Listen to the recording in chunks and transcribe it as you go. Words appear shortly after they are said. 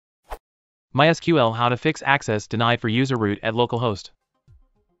MySQL how to fix access denied for user root at localhost.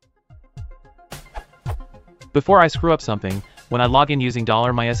 Before I screw up something, when I log in using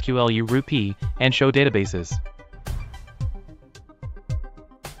 $mysql root p and show databases.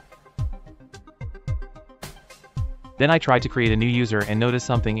 Then I tried to create a new user and noticed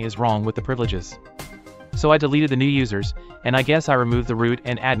something is wrong with the privileges. So I deleted the new users, and I guess I removed the root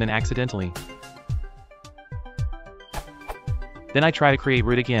and admin accidentally. Then I try to create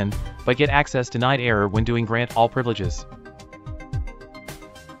root again, but get access denied error when doing grant all privileges.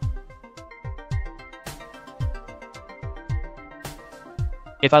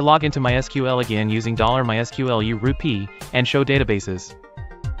 If I log into MySQL again using $mysql root p and show databases.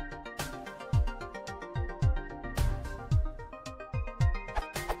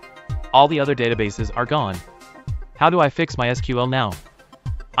 All the other databases are gone. How do I fix MySQL now?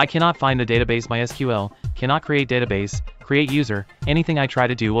 I cannot find the database MySQL, cannot create database, create user, anything I try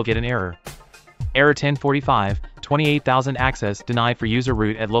to do will get an error. Error 1045, 28,000 access denied for user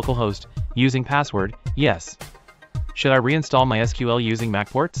root at localhost, using password, yes. Should I reinstall MySQL using Mac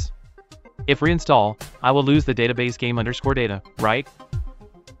ports? If reinstall, I will lose the database game_data, right?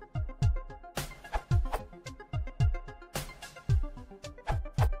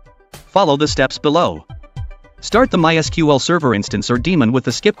 Follow the steps below. Start the MySQL server instance or daemon with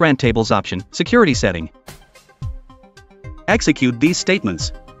the skip grant tables option, security setting. Execute these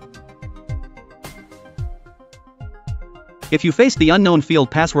statements. If you face the unknown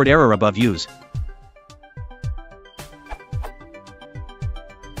field password error above, use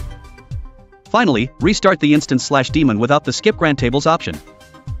Finally, restart the instance/daemon without the skip grant tables option.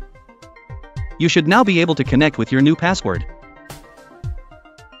 You should now be able to connect with your new password.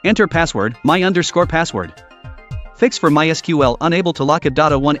 Enter password, my_password. Fix for MySQL unable to lock a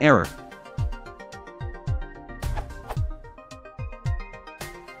 .1 error.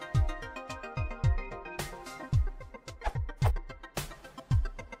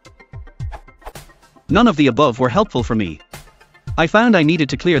 None of the above were helpful for me. I found I needed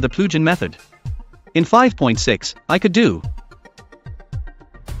to clear the plugin method. In 5.6, I could do.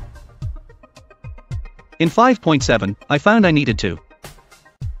 In 5.7, I found I needed to.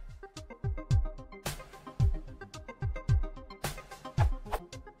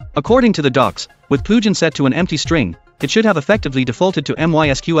 According to the docs, with plugin set to an empty string, it should have effectively defaulted to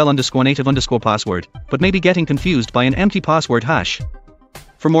mysql_native_password, but may be getting confused by an empty password hash.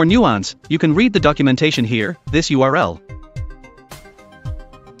 For more nuance, you can read the documentation here, this URL.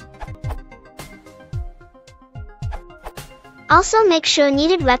 Also make sure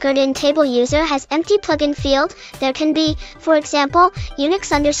needed record in table user has empty plugin field. There can be, for example,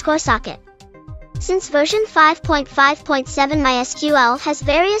 Unix_socket. Since version 5.5.7 MySQL has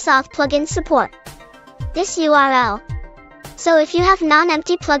various auth plugin support. This URL. So if you have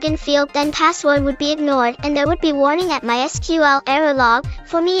non-empty plugin field, then password would be ignored and there would be warning at MySQL error log.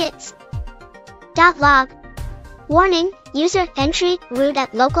 For me it's .log. Warning, user entry root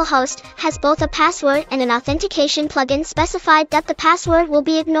at localhost has both a password and an authentication plugin specified that the password will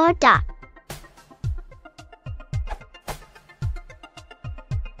be ignored.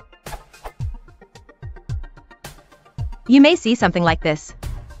 You may see something like this.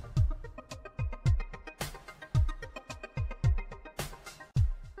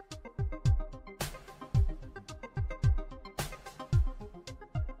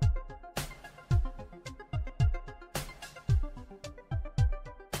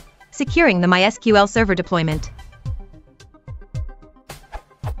 Securing the MySQL server deployment.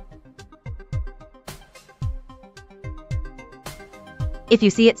 If you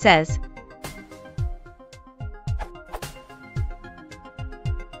see it says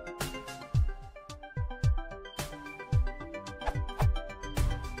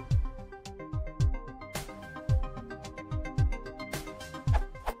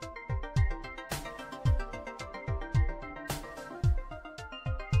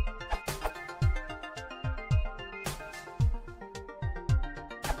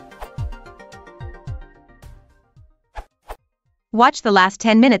Watch the last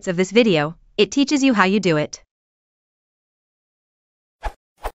 10 minutes of this video, it teaches you how you do it.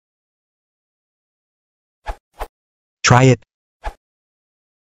 Try it.